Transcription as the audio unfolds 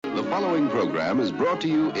following program is brought to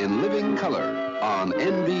you in living color on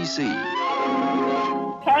NBC.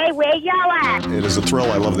 Hey, where y'all at? It is a thrill.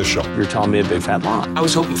 I love this show. You're telling me a big fat lie. I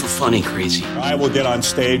was hoping for funny crazy. I will get on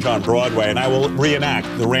stage on Broadway and I will reenact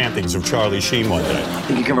the rantings of Charlie Sheen one day.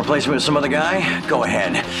 Think you can replace me with some other guy? Go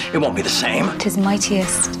ahead. It won't be the same. 'Tis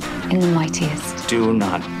mightiest in the mightiest. Do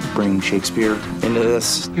not bring Shakespeare into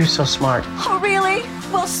this. You're so smart. Oh, really?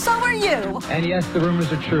 Well, so are you. And yes, the rumors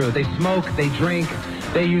are true. They smoke, they drink,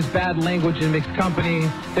 they use bad language in mixed company.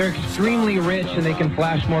 They're extremely rich and they can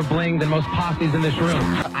flash more bling than most posses in this room.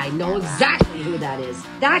 I know exactly who that is.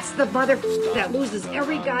 That's the mother that loses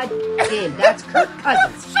every game. That's Kirk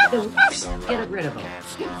Cousins. Get rid of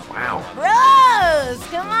him. Wow. Bros,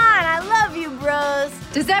 come on. I love you, bros.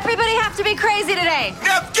 Does everybody have to be crazy today?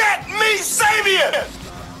 Now get me Sabian!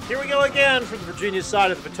 Here we go again from the Virginia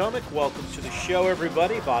side of the Potomac. Welcome to the show,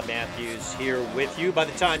 everybody. Bob Matthews here with you. By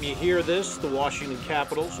the time you hear this, the Washington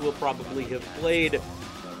Capitals will probably have played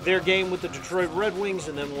their game with the Detroit Red Wings,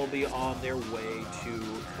 and then will be on their way to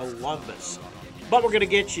Columbus. But we're going to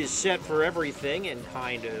get you set for everything and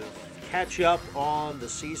kind of catch up on the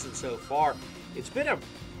season so far. It's been a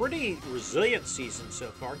pretty resilient season so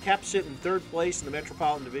far. Caps sit in third place in the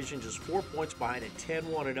Metropolitan Division, just 4 points behind a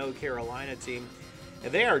 10-1-0 Carolina team.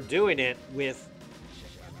 And they are doing it with,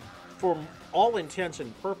 for all intents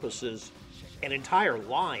and purposes, an entire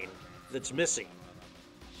line that's missing.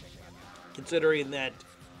 Considering that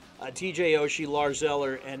TJ Oshie, Lars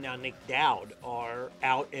Eller, and now Nick Dowd are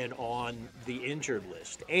out and on the injured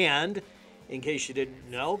list. And, in case you didn't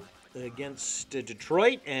know, against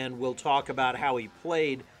Detroit, and we'll talk about how he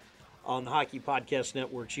played on the Hockey Podcast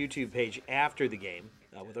Network's YouTube page after the game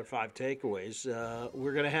with our 5 takeaways,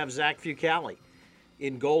 we're going to have Zach Fucale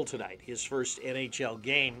in goal tonight, his first NHL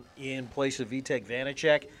game in place of Vitek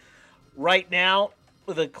Vanacek. Right now,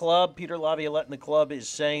 the club, Peter Laviolette and the club, is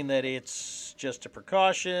saying that it's just a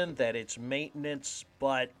precaution, that it's maintenance,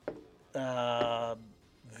 but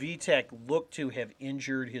Vitek looked to have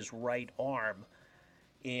injured his right arm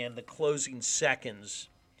in the closing seconds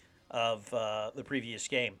of the previous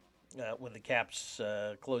game when the Caps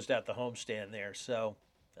closed out the homestand there. So,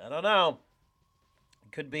 I don't know.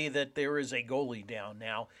 Could be that there is a goalie down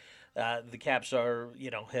now. The Caps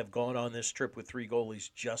have gone on this trip with 3 goalies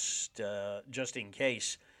just in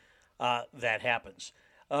case that happens.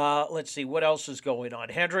 Let's see what else is going on.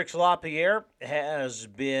 Hendrix Lapierre has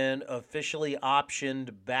been officially optioned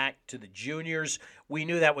back to the juniors. We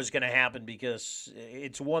knew that was going to happen because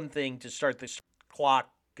it's one thing to start this clock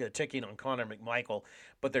ticking on Connor McMichael,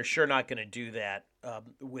 but they're sure not going to do that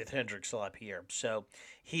with Hendrix Lapierre. So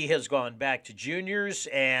he has gone back to juniors,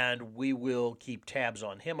 and we will keep tabs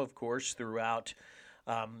on him, of course, throughout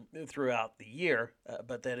the year.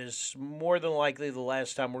 But that is more than likely the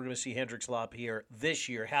last time we're going to see Hendrix Lapierre this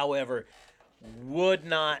year. However, would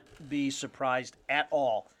not be surprised at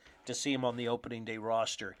all to see him on the opening day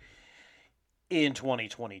roster in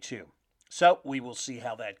 2022. So we will see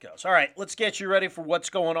how that goes. All right, let's get you ready for what's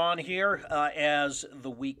going on here as the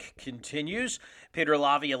week continues. Peter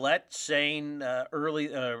Laviolette saying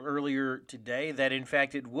earlier today that, in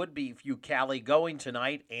fact, it would be Fucale going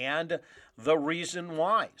tonight and the reason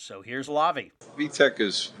why. So here's Lavi.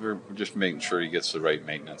 Vitek we're just making sure he gets the right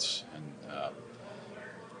maintenance and,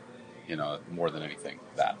 more than anything,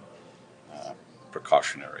 that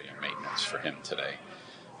precautionary maintenance for him today.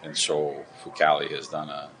 And so Fucale has done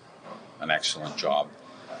an excellent job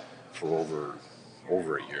for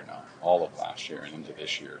over a year now, all of last year and into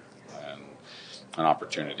this year, and an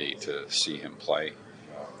opportunity to see him play.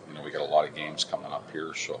 We got a lot of games coming up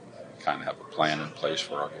here, so we kind of have a plan in place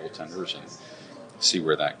for our goaltenders and see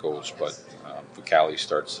where that goes. But Fucale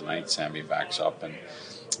starts tonight, Sammy backs up, and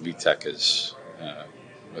Vitek he's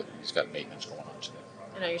got maintenance going on today.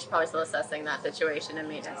 I know you're probably still assessing that situation and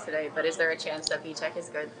maintenance today, but is there a chance that Vitek is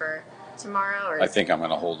good for tomorrow? Or I think I'm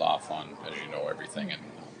going to hold off on, as you know, everything, and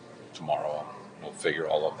tomorrow we'll figure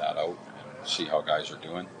all of that out and see how guys are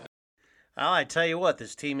doing. Well, I tell you what,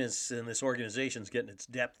 this team and this organization is getting its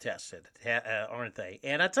depth tested, aren't they?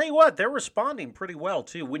 And I tell you what, they're responding pretty well,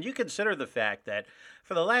 too. When you consider the fact that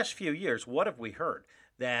for the last few years, what have we heard?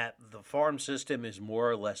 That the farm system is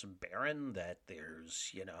more or less barren, that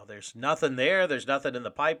there's nothing there, there's nothing in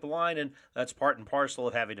the pipeline, and that's part and parcel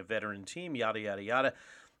of having a veteran team, yada, yada, yada.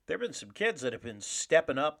 There have been some kids that have been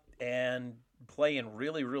stepping up and playing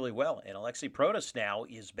really, really well. And Alexei Protas now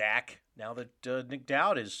is back now that Nick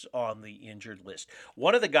Dowd is on the injured list.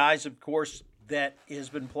 One of the guys, of course, that has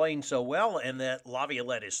been playing so well and that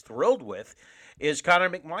Laviolette is thrilled with is Connor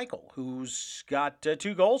McMichael, who's got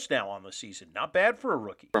 2 goals now on the season. Not bad for a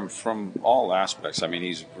rookie. From all aspects, I mean,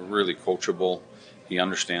 he's really coachable. He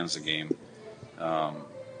understands the game.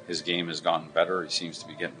 His game has gotten better. He seems to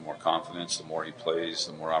be getting more confidence. The more he plays,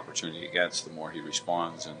 the more opportunity he gets, the more he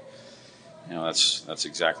responds. And, that's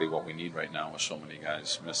exactly what we need right now with so many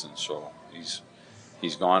guys missing. So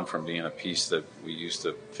he's gone from being a piece that we used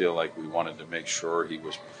to feel like we wanted to make sure he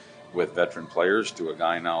was with veteran players to a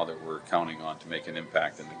guy now that we're counting on to make an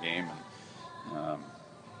impact in the game. And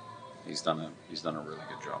he's done a really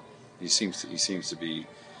good job. He seems to be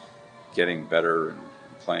getting better and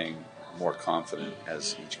playing more confident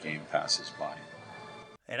as each game passes by.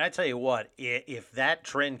 And I tell you what, if that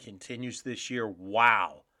trend continues this year,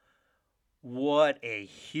 wow, what a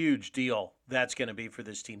huge deal that's going to be for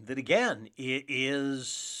this team. That again,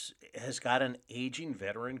 has got an aging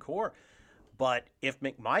veteran core. But if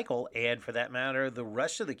McMichael, and for that matter, the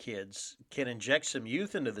rest of the kids, can inject some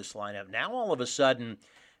youth into this lineup, now all of a sudden,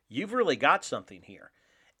 you've really got something here.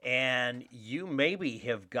 And you maybe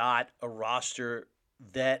have got a roster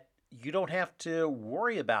that you don't have to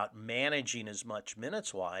worry about managing as much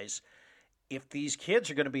minutes-wise if these kids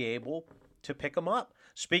are going to be able to pick them up.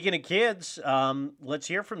 Speaking of kids, let's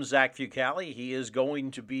hear from Zach Fucale. He is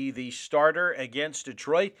going to be the starter against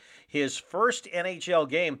Detroit. His first NHL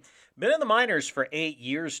game. Been in the minors for 8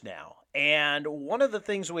 years now. And one of the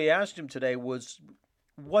things we asked him today was,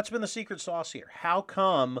 what's been the secret sauce here? How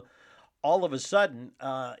come all of a sudden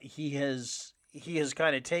he has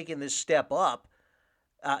kind of taken this step up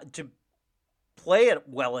to play it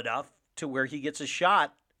well enough to where he gets a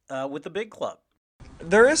shot with the big club?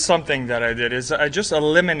 There is something that I did, is I just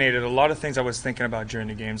eliminated a lot of things I was thinking about during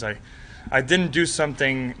the games. I didn't do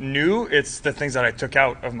something new. It's the things that I took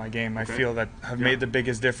out of my game I feel that have made the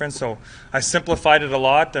biggest difference. So I simplified it a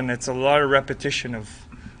lot, and it's a lot of repetition of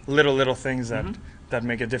little things that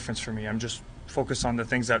make a difference for me. I'm just focused on the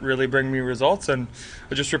things that really bring me results, and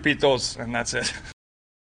I just repeat those, and that's it.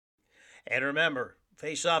 And remember,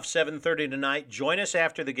 face-off 7:30 tonight. Join us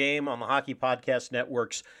after the game on the Hockey Podcast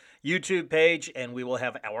Network's YouTube page, and we will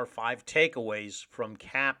have our 5 takeaways from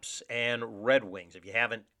Caps and Red Wings. If you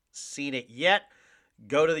haven't seen it yet,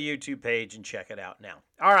 go to the YouTube page and check it out now.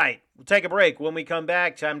 All right, we'll take a break. When we come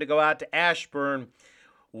back, time to go out to Ashburn,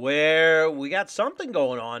 where we got something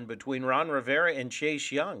going on between Ron Rivera and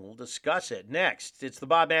Chase Young. We'll discuss it next. It's the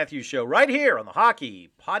Bob Matthews Show right here on the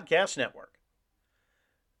Hockey Podcast Network.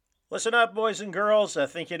 Listen up, boys and girls. I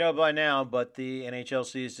think you know by now, but the NHL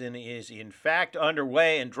season is in fact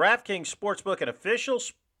underway, and DraftKings Sportsbook, an official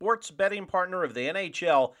sports betting partner of the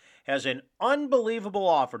NHL, has an unbelievable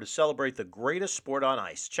offer to celebrate the greatest sport on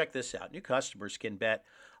ice. Check this out. New customers can bet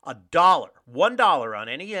 $1 on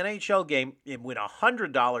any NHL game and win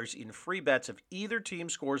 $100 in free bets if either team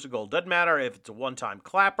scores a goal. Doesn't matter if it's a one-time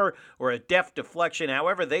clapper or a deft deflection.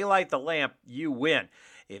 However they light the lamp, you win.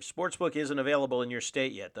 If Sportsbook isn't available in your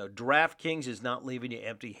state yet, though, DraftKings is not leaving you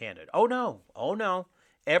empty-handed. Oh, no.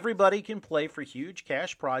 Everybody can play for huge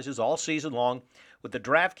cash prizes all season long with the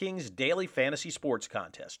DraftKings Daily Fantasy Sports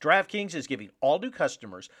Contest. DraftKings is giving all new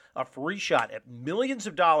customers a free shot at millions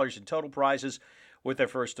of dollars in total prizes with their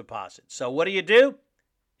first deposit. So what do?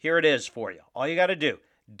 Here it is for you. All you got to do,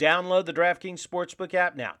 download the DraftKings Sportsbook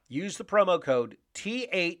app now. Use the promo code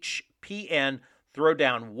THPN. Throw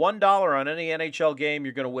down $1 on any NHL game.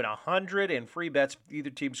 You're going to win $100 in free bets if either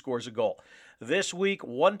team scores a goal. This week,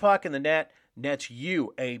 one puck in the net nets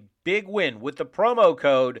you a big win with the promo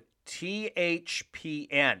code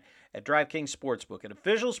THPN at DraftKings Sportsbook, an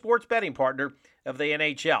official sports betting partner of the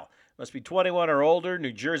NHL. Must be 21 or older.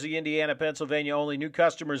 New Jersey, Indiana, Pennsylvania only. New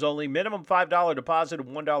customers only. Minimum $5 deposit and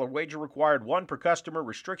 $1 wager required. 1 per customer.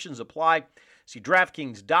 Restrictions apply. See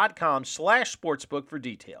DraftKings.com/sportsbook for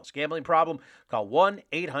details. Gambling problem? Call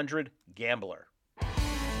 1-800-GAMBLER.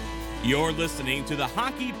 You're listening to the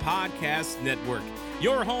Hockey Podcast Network,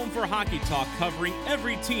 your home for hockey talk covering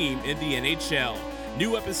every team in the NHL.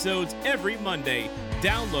 New episodes every Monday.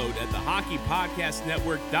 Download at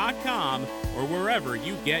thehockeypodcastnetwork.com or wherever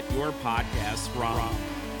you get your podcasts from.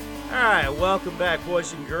 All right, welcome back,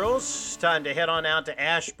 boys and girls. Time to head on out to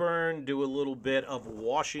Ashburn, do a little bit of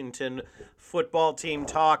Washington football team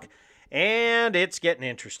talk, and it's getting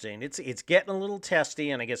interesting. It's getting a little testy,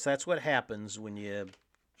 and I guess that's what happens when you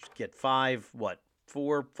get four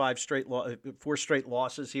straight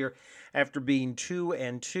losses here after being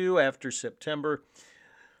 2-2 after September.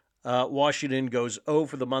 Washington goes 0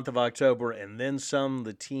 for the month of October, and then some.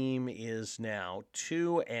 The team is now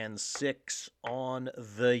 2-6 on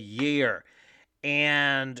the year.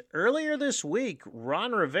 And earlier this week,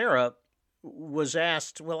 Ron Rivera was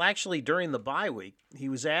asked, well, actually during the bye week, he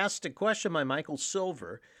was asked a question by Michael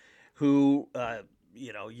Silver, who,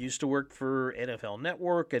 used to work for NFL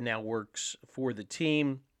Network and now works for the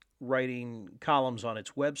team, writing columns on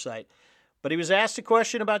its website. But he was asked a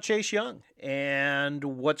question about Chase Young and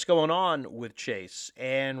what's going on with Chase.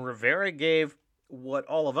 And Rivera gave what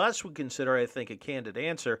all of us would consider, I think, a candid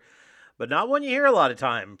answer, but not one you hear a lot of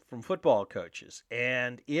time from football coaches.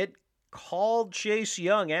 And it called Chase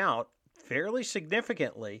Young out fairly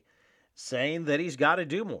significantly, saying that he's got to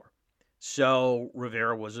do more. So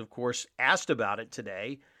Rivera was, of course, asked about it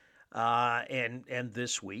today and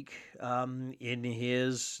this week in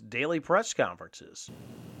his daily press conferences.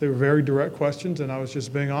 They were very direct questions, and I was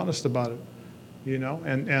just being honest about it,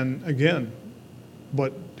 And again,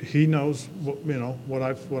 but he knows, what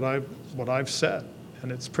I've said,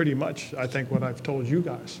 and it's pretty much, I think, what I've told you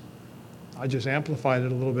guys. I just amplified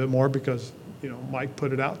it a little bit more because, Mike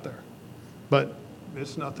put it out there. But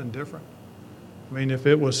it's nothing different. I mean, if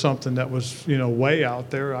it was something that was, way out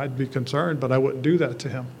there, I'd be concerned, but I wouldn't do that to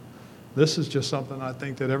him. This is just something I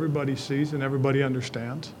think that everybody sees and everybody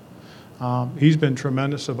understands. He's been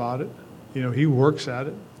tremendous about it. He works at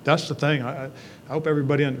it. That's the thing. I hope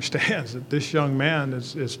everybody understands that this young man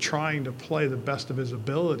is trying to play the best of his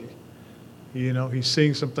ability. He's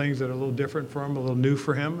seeing some things that are a little different for him, a little new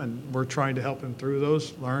for him, and we're trying to help him through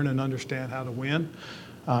those, learn and understand how to win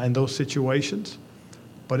in those situations.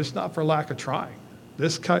 But it's not for lack of trying.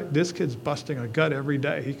 This kid's busting a gut every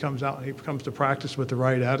day. He comes out and he comes to practice with the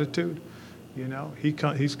right attitude.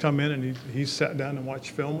 He's come in and he's sat down and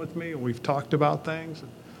watched film with me, and we've talked about things.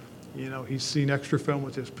 He's seen extra film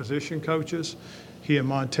with his position coaches. He and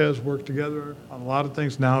Montez work together on a lot of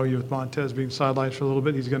things. Now, with Montez being sidelined for a little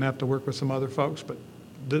bit, he's going to have to work with some other folks. But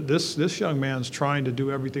this young man's trying to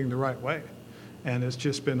do everything the right way, and it's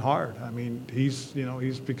just been hard. I mean, he's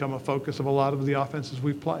become a focus of a lot of the offenses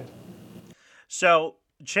we've played. So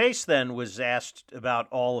Chase then was asked about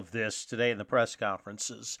all of this today in the press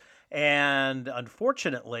conferences. And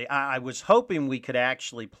unfortunately, I was hoping we could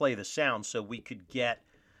actually play the sound so we could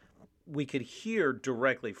hear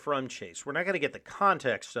directly from Chase. We're not going to get the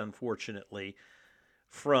context, unfortunately,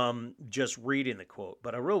 from just reading the quote,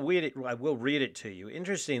 but I will read it to you.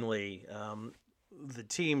 Interestingly, the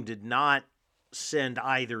team did not send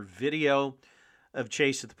either video of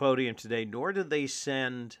Chase at the podium today, nor did they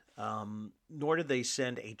send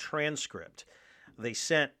a transcript. They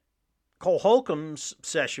sent Cole Holcomb's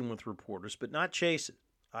session with reporters, but not Chase's.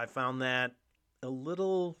 I found that a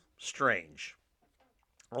little strange,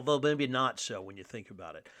 although maybe not so when you think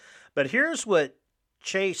about it. But here's what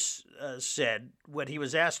Chase said when he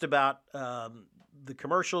was asked about the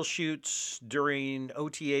commercial shoots during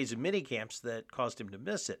OTAs and minicamps that caused him to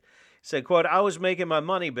miss it. He said, quote, "I was making my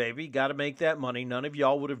money, baby. Got to make that money. None of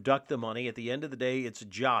y'all would have ducked the money. At the end of the day, it's a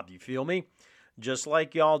job. You feel me? Just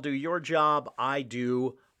like y'all do your job, I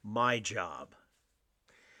do my job."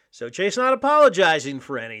 So Chase not apologizing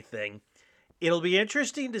for anything. It'll be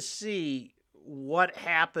interesting to see what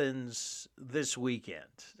happens this weekend.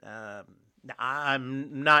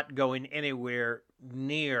 I'm not going anywhere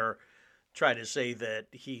near try to say that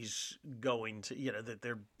he's going to,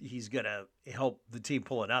 he's going to help the team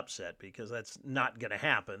pull an upset, because that's not going to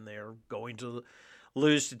happen. They're going to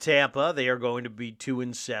lose to Tampa. They are going to be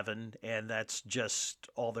 2-7, and that's just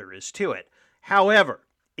all there is to it. However,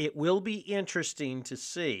 it will be interesting to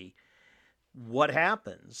see what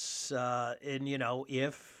happens, and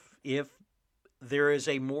if there is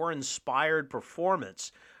a more inspired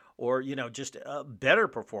performance, or just a better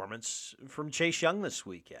performance from Chase Young this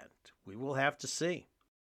weekend. We will have to see.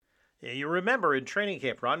 You remember in training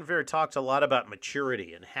camp, Ron Rivera talked a lot about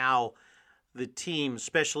maturity and how the team,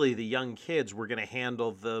 especially the young kids, were going to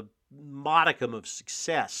handle the modicum of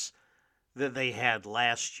success that they had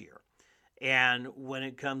last year. And when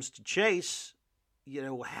it comes to Chase,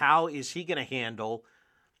 how is he going to handle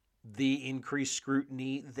the increased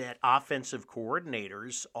scrutiny that offensive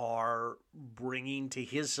coordinators are bringing to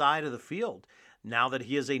his side of the field now that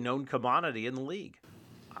he is a known commodity in the league?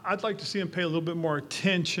 I'd like to see him pay a little bit more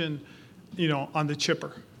attention, on the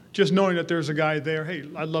chipper. Just knowing that there's a guy there, hey,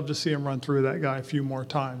 I'd love to see him run through that guy a few more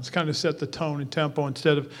times, kind of set the tone and tempo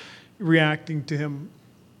instead of reacting to him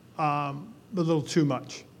a little too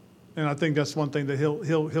much. And I think that's one thing that he'll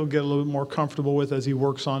get a little bit more comfortable with as he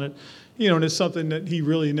works on it. And it's something that he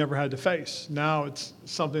really never had to face. Now it's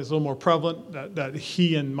something that's a little more prevalent that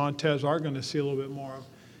he and Montez are going to see a little bit more of.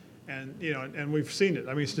 And, and we've seen it.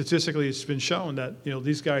 I mean, statistically, it's been shown that,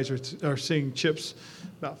 these guys are seeing chips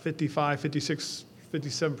about 55, 56,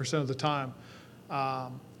 57% of the time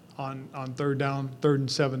on third down, 3rd and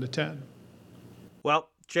 7 to 10.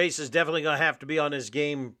 Well, Chase is definitely going to have to be on his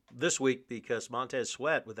game this week because Montez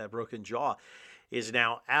Sweat, with that broken jaw, is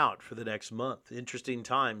now out for the next month. Interesting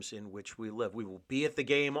times in which we live. We will be at the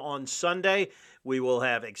game on Sunday. We will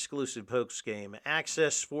have exclusive post-game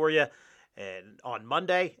access for you and on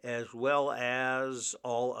Monday, as well as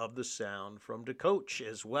all of the sound from the coach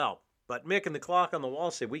as well. But Mick and the clock on the wall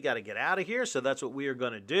say we got to get out of here, so that's what we are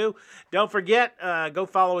going to do. Don't forget, go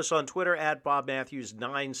follow us on Twitter at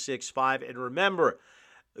BobMatthews965. And remember,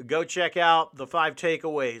 go check out the 5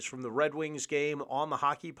 takeaways from the Red Wings game on the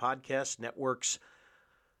Hockey Podcast Network's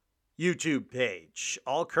YouTube page,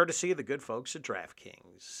 all courtesy of the good folks at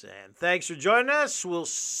DraftKings. And thanks for joining us. We'll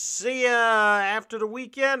see you after the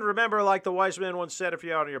weekend. Remember, like the wise man once said, if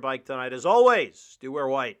you're out on your bike tonight, as always, do wear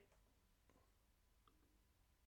white.